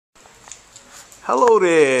Hello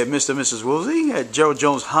there, Mr. and Mrs. Woolsey at Gerald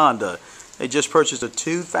Jones Honda. They just purchased a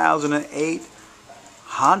 2008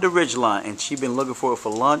 Honda Ridgeline, and she's been looking for it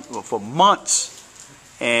for months.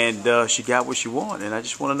 And she got what she wanted. And I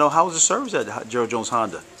just want to know, how was the service at Gerald Jones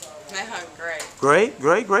Honda? Great.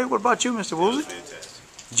 Great. What about you, Mr. Woolsey?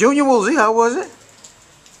 Fantastic. Junior Woolsey, how was it?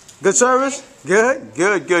 Good service? Good.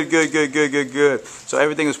 So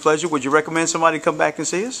everything was pleasure. Would you recommend somebody come back and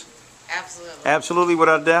see us? Absolutely. Absolutely,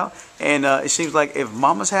 without a doubt. And it seems like if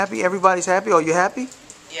mama's happy, everybody's happy. Are you happy?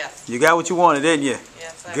 Yes. You got what you wanted, didn't you?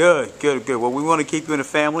 Yes, sir. Good. Well, we want to keep you in the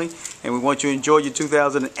family, and we want you to enjoy your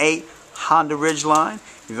 2008 Honda Ridgeline.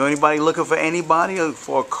 If anybody looking for anybody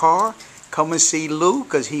for a car, come and see Lou,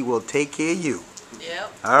 because he will take care of you.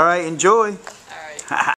 Yep. All right, enjoy. All right.